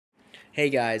Hey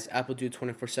guys, Apple Dude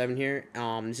 24/7 here.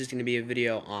 This is going to be a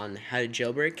video on how to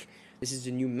jailbreak. This is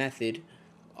a new method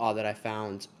that I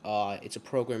found. It's a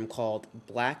program called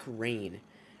BlackRa1n.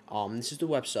 This is the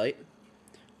website.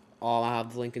 I'll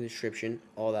have the link in the description,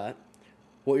 all that.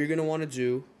 What you're going to want to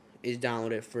do is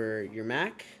download it for your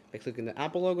Mac by clicking the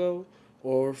Apple logo,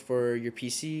 or for your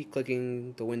PC,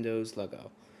 clicking the Windows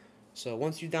logo. So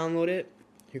once you download it,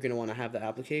 you're going to want to have the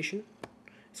application.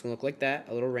 It's going to look like that,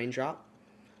 a little raindrop.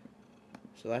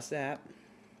 So that's the app.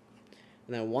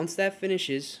 And then once that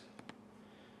finishes,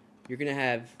 you're going to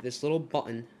have this little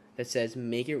button that says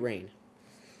make it rain.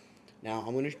 Now,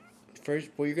 first,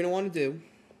 what you're going to want to do,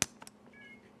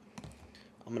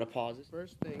 I'm going to pause this.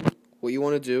 First thing, what you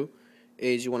want to do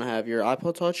is you want to have your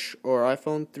iPod Touch or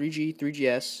iPhone 3G,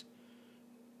 3GS,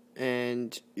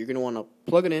 and you're going to want to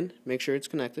plug it in, make sure it's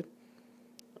connected.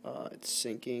 It's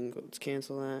syncing, let's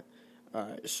cancel that.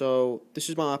 Alright, so this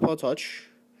is my iPod Touch.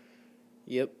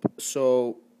 Yep,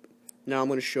 so now I'm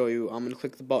going to show you. I'm going to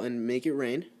click the button make it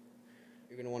rain.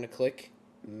 You're going to want to click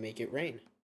make it rain.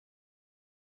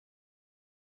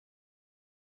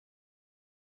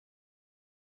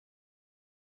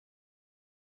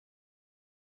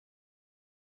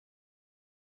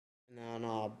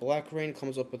 Now BlackRa1n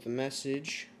comes up with a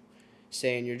message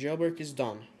saying your jailbreak is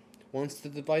done. Once the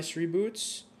device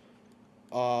reboots,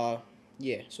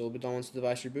 yeah, so it'll be done once the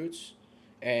device reboots.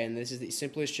 And this is the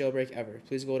simplest jailbreak ever.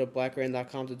 Please go to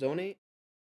BlackRa1n.com to donate.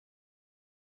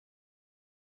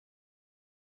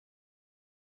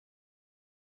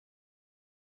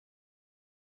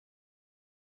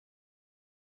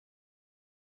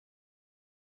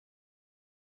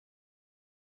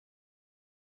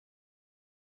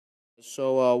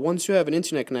 So once you have an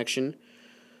internet connection,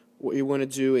 what you want to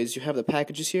do is you have the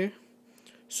packages here.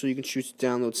 So you can choose to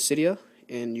download Cydia,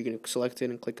 and you can select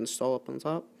it and click install up on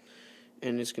top,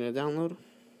 and it's going to download.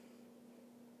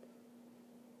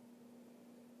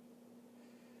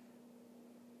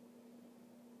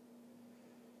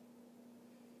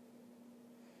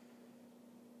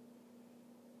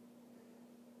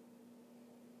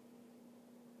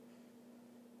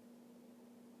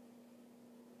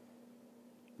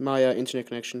 My internet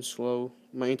connection is slow.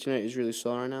 My internet is really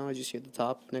slow right now, as you see at the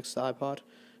top next to the iPod.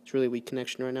 It's really weak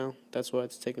connection right now. That's why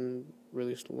it's taking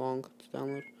really long to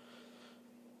download.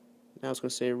 Now it's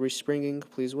going to say respringing.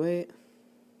 Please wait.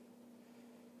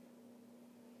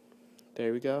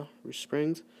 There we go.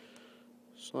 Respringed.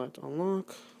 Select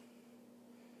unlock.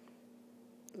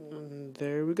 And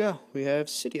there we go. We have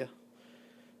Cydia.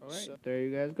 Alright, so there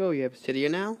you guys go. You have Cydia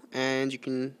now, and you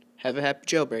can have a happy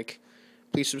jailbreak.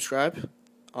 Please subscribe.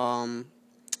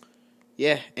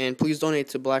 Yeah, and please donate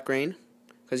to BlackRa1n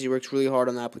because he worked really hard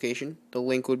on the application. The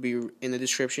link would be in the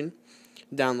description.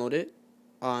 Download it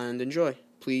and enjoy.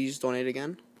 Please donate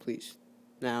again, please.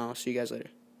 Now, see you guys later.